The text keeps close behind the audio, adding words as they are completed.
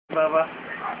Bubba.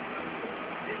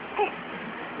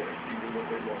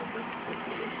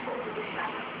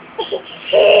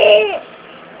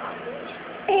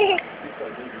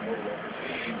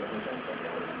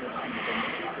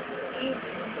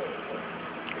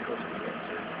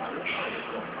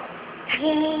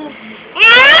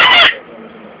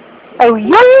 Oh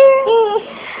yeah!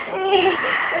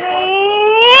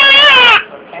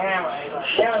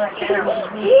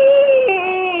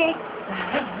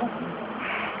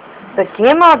 But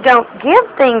Grandma don't give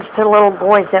things to little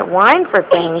boys that whine for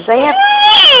things. They have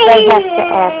to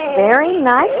ask very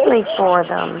nicely for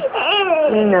them.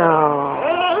 No.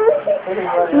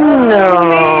 No.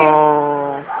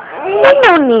 They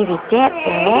don't need it that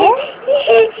bad.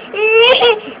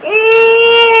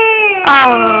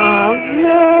 Oh,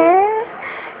 yeah.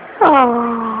 Oh.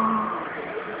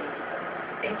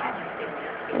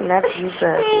 Love you,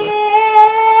 buddy.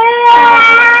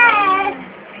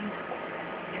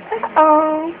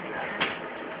 Uh-oh.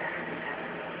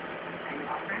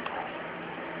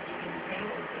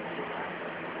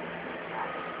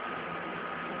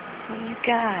 What do you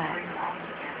got?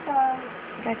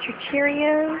 Got your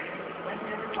Cheerios?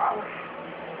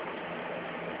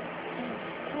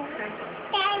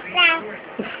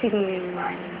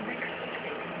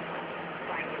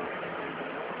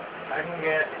 I can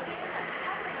get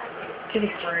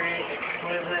free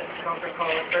exquisite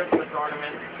Coca-Cola Christmas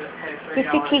ornaments. Just pay $3. Where's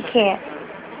your Kit Kat?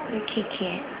 Your Kit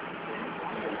Kat.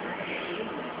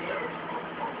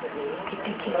 Get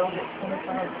the Kit Kat.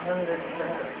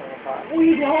 We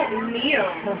don't need them.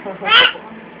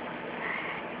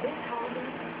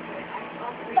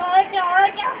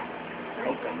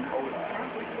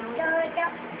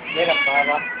 Get him,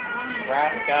 Bubba.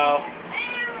 Rascal.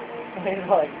 He's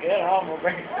like, get home, we'll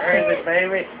bring crazy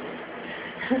baby.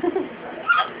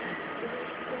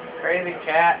 Crazy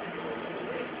cat.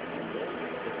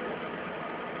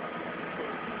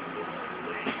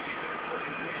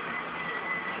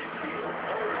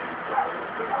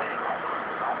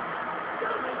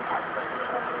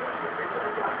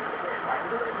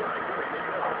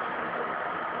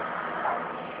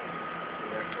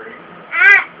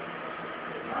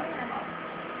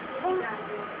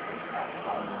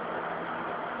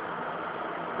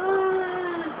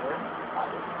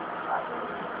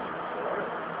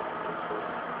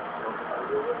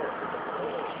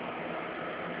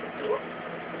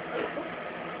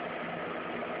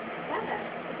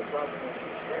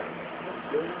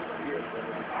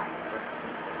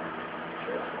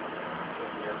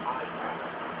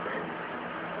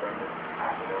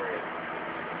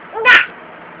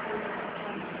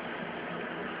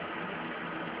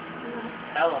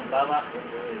 Tell him, Bubba.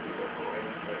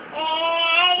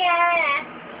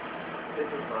 This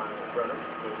is my brother.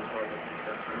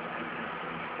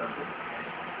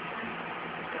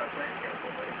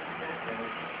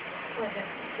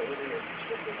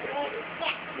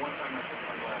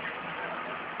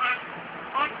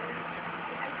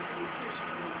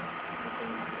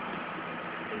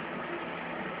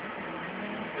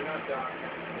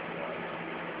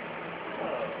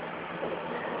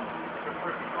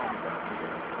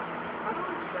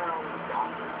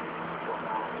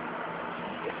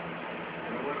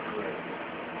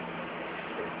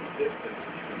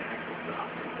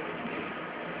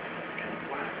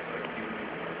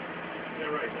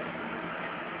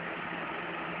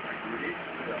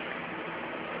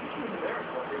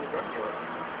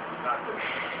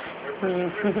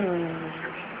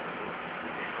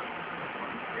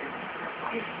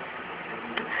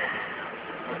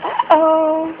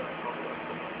 Uh-oh.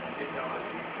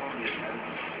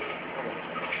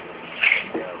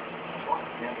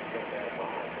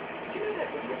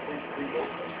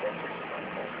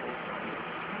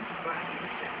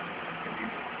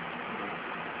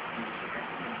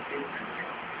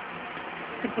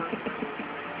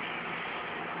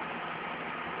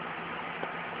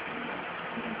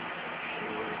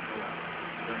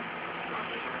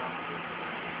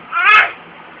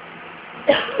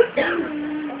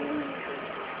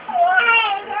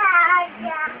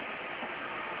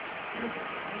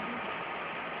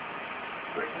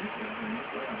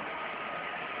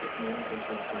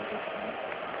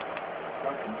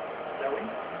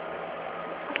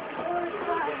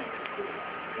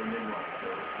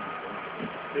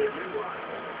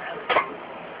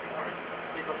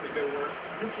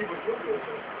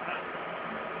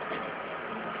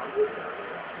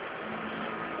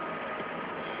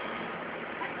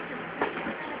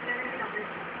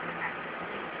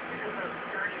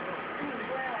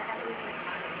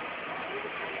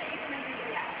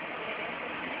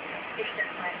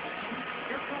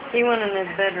 He went in his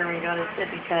bedroom and got his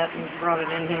sippy cup and brought it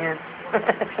in here.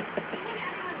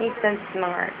 He's so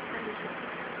smart.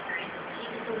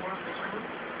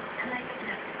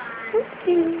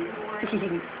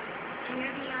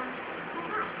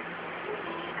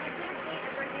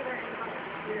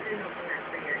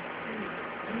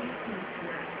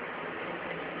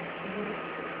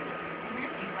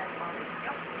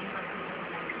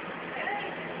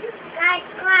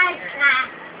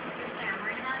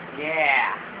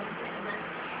 Yeah.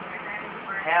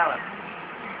 Helen.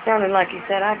 Sounded like he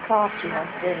said, I coughed you,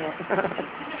 didn't it?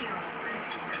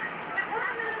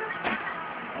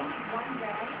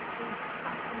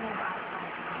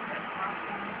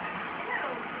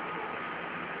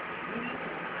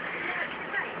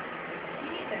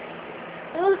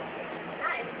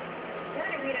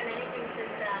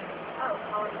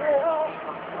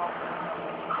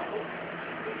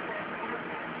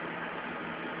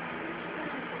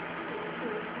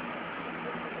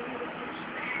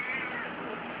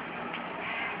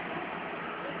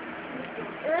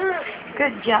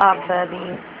 Good job,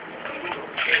 Bubby.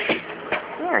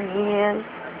 There he is.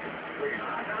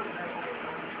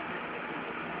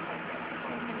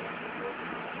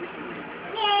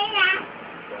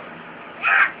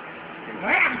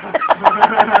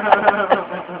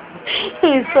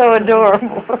 He's so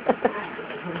adorable.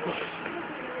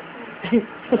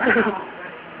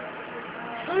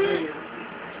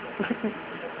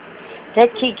 That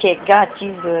Kit Kat got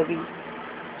you, Bubby.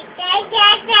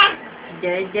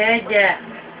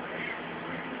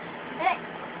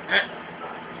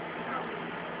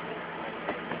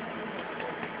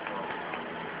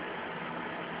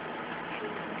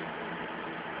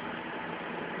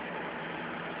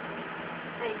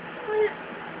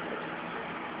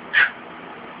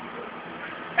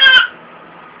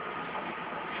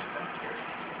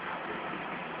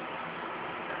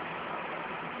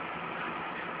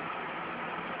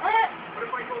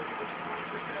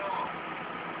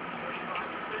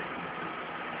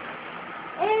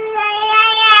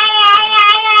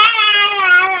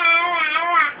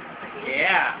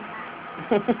 Yeah.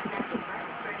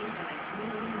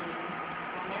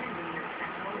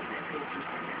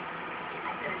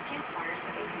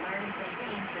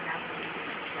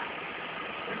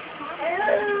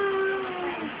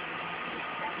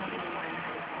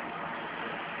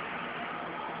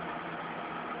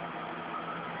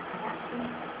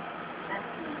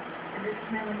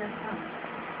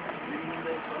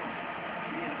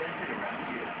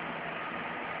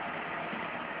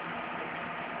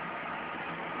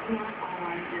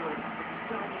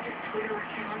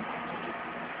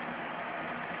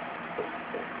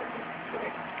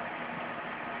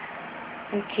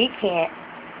 And Kit Kat.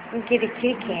 Look at a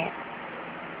Kit Kat.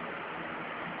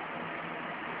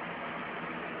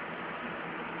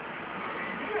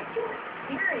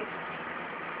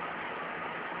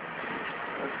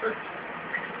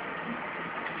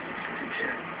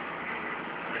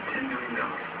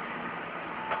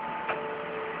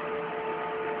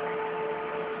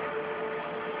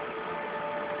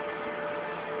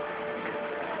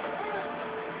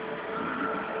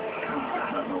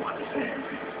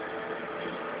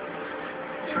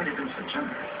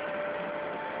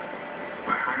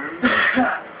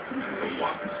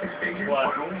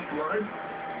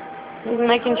 He's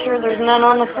making sure there's none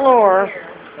on the floor.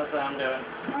 That's what I'm doing.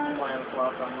 I'm playing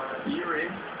slots on mine. You're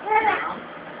in.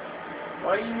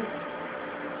 Why are you?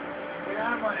 Get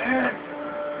out of my head.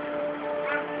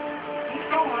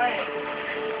 Go away.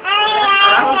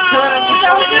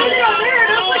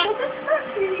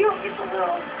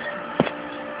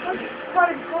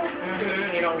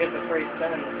 You don't get the free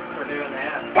spin for doing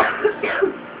that.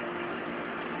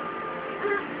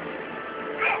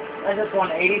 I just won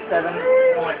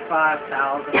 $87.5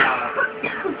 thousand.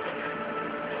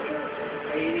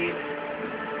 80.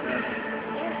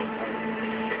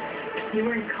 You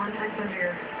were in contact on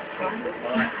your glasses?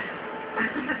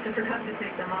 I forgot to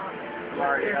take them off.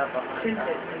 Already up Tinted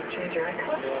and change your eye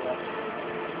color.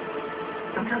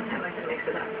 Sometimes I like to mix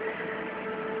it up.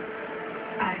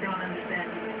 I don't understand.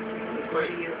 What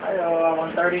do you... I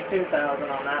won $32,000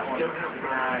 on that one.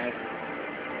 Nice.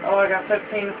 Oh, I got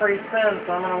 15 free spins,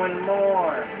 so I'm gonna win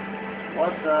more.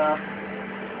 What's up?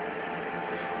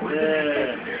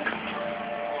 Good.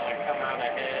 I come out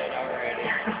ahead already.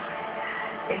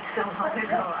 It's so hard to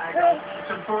go. I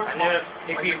knew it.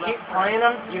 If you keep playing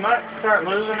them, you might start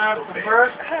losing out at the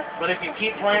first, but if you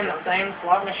keep playing the same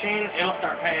slot machine, it'll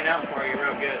start paying out for you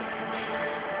real good.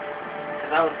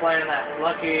 Cause I was playing that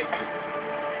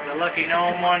the Lucky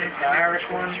Gnome one, the Irish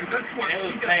one, and it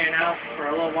was paying out for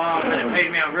a little while, and then it paid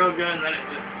me out real good, and then it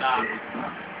just stopped.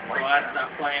 So I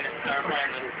stopped playing it, started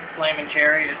playing the Flaming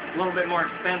Cherry. It's a little bit more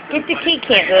expensive. Get the but Kit it's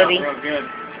Kat, paying out buddy. real good.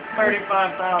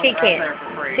 35,000 Kit right Kat. there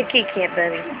for free. The Kit Kat,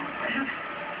 buddy.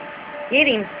 Get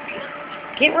him.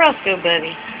 Get Roscoe,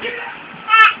 buddy.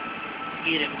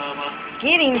 Get it, Bubba.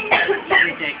 Get him. Get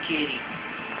that kitty.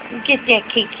 Get that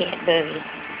Kit Kat, buddy.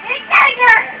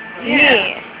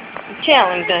 Yeah. Tell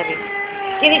him, buddy.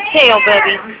 Get his tail,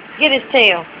 buddy. Get his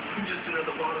tail.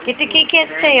 Get the Kit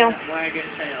Kat's tail. Wag his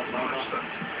tail, Bubba.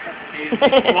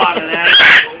 Swatted at it.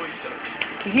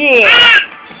 Yeah.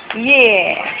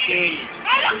 Yeah. Kitty.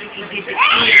 Get the kitty.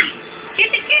 Get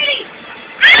the kitty.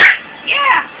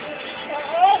 Yeah.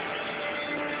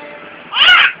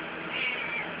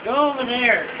 Go over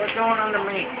there. Quit going under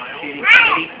me. Kitty,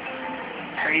 kitty.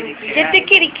 Crazy cat. Get the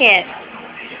kitty cat,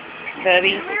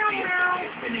 buddy.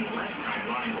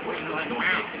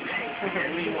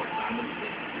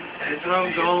 This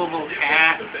little gullible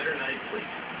cat.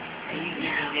 Easy to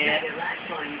get.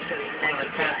 One of the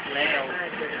pastels.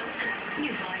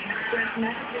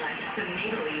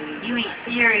 You eat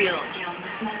cereal.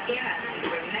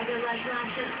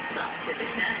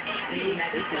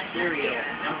 This is cereal.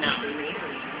 Num num.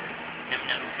 Num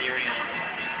num cereal.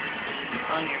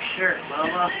 On your shirt,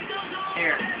 Bubba.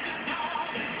 Here.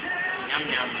 Num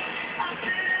num.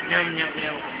 Num num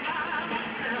num.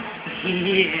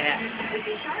 Yeah. With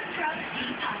the Sharp Pro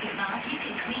Steam Pocket Mop, you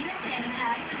can clean and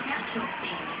sanitize with natural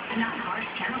steam, not harsh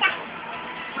chemicals.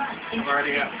 I've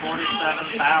already got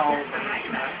 47,000. I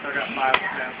still got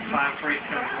five free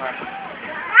spins left.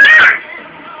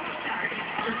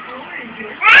 The floor is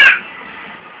yours.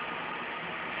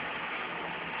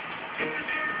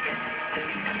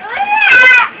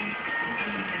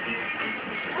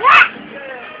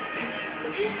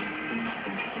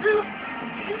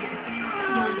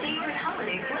 Your favorite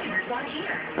holiday flavors are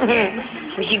here.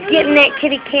 Was you getting that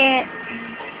kitty cat?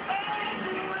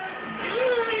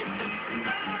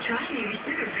 Try new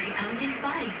sugar-free pumpkin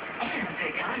spice and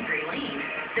pecan-free lean.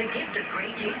 The gift of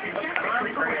great taste is just a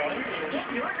click away. Get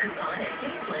your coupon at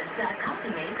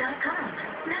tasteless.costumate.com.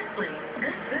 Nestle,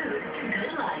 good food,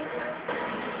 good life.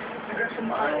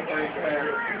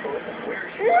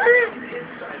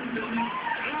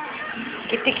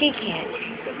 Get the kitty cat.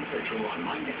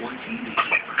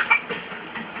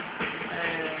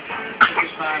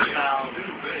 55,000.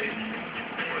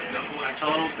 My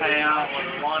total payout was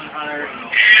 112,000.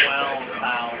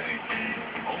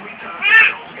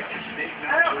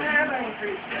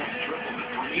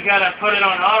 You gotta put it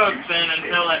on auto spin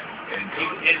until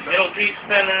it'll keep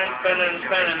spinning and spinning and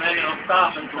spinning, and then it'll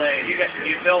stop and say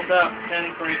you built up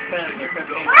 10 free spins or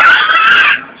 15.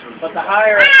 But the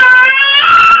higher,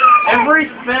 every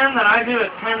spin that I do is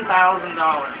 $10,000.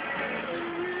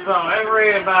 So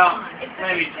every about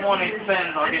maybe 20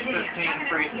 spins, I'll get 15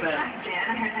 free spins.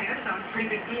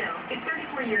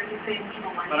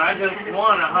 But I just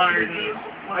won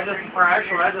I just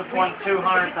won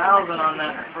 200,000 on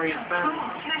that free spin.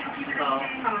 So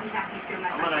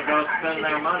I'm gonna go spend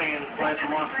their money and play some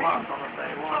more slots on the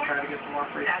same one, try to get some more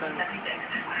free spins.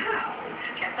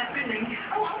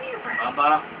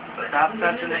 Bubba, stop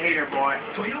touching the heater, boy.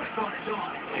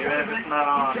 Even if it's not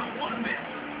on.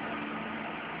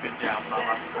 Good job,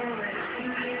 Bubba.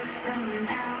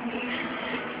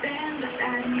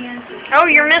 Oh,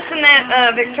 you're missing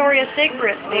that Victoria's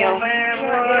Secret deal. Oh, man,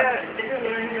 what?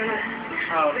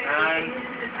 Oh, nine.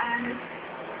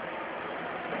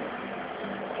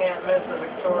 Can't miss a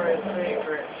Victoria's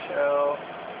Secret show.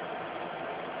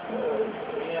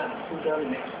 Yeah. Who's on the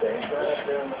next day? Right up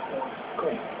there in the corner.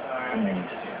 Great. Alright.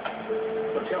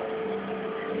 Let's go.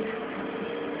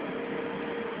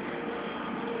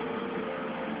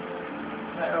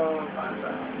 Oh, $5,000.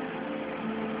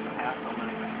 Half the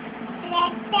money back.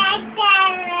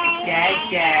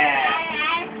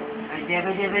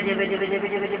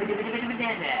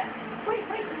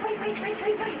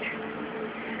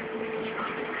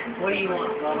 What do you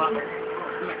want, Bubba? I'm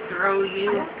gonna throw you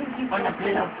on the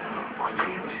pillow.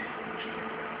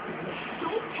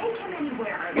 Don't take him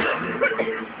anywhere.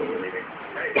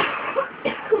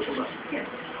 Yes,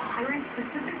 I ran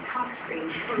specific top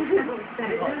screens for several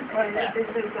settings. I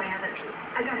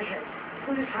got a hit. Who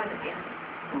just has it again?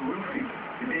 Lucy,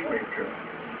 the Gateway girl.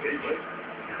 Gateway?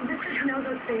 This is to know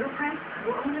those fingerprints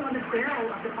were only on the barrel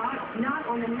of the bottle, not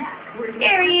on the neck.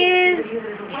 There he is.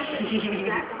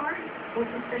 That part was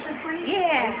suspiciously.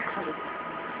 Yeah.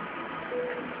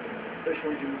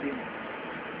 Especially when you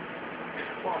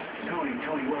Boss, Tony,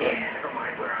 where are you? Never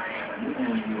mind where I am.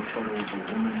 And you were photo of a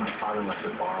woman my father left the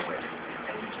bar with.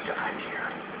 And he died here.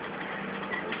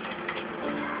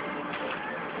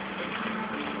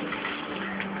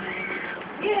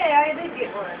 Yeah, I did get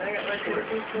one. I got my first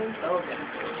one. Okay.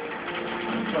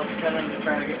 So I'm going to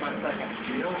try to get my second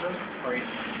free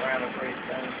round of free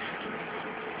spins.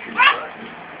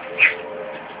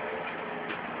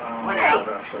 I have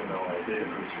actually no idea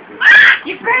who's for good.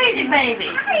 You crazy baby.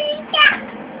 Off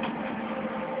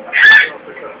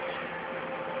the cuff.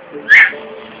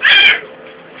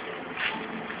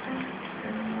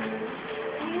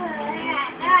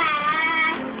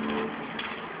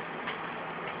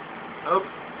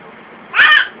 Oops.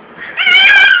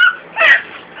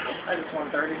 I just won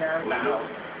 39,000.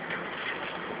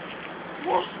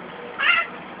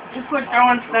 You quit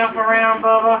throwing stuff around,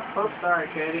 Bubba. Oh, sorry,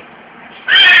 Katie.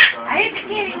 I hit the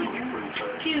kitty with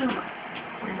your cube.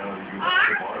 We know that you have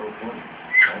to borrow one.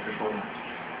 I just want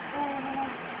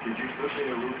Did you put me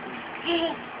a roof?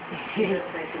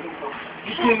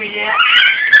 You give me that.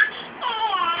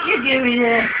 You give me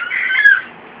that.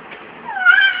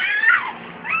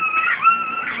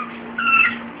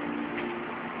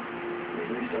 At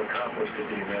least our compost could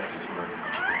be that smart.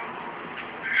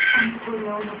 I told no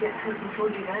one will get hurt before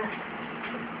you that.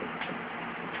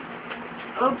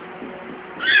 Oops.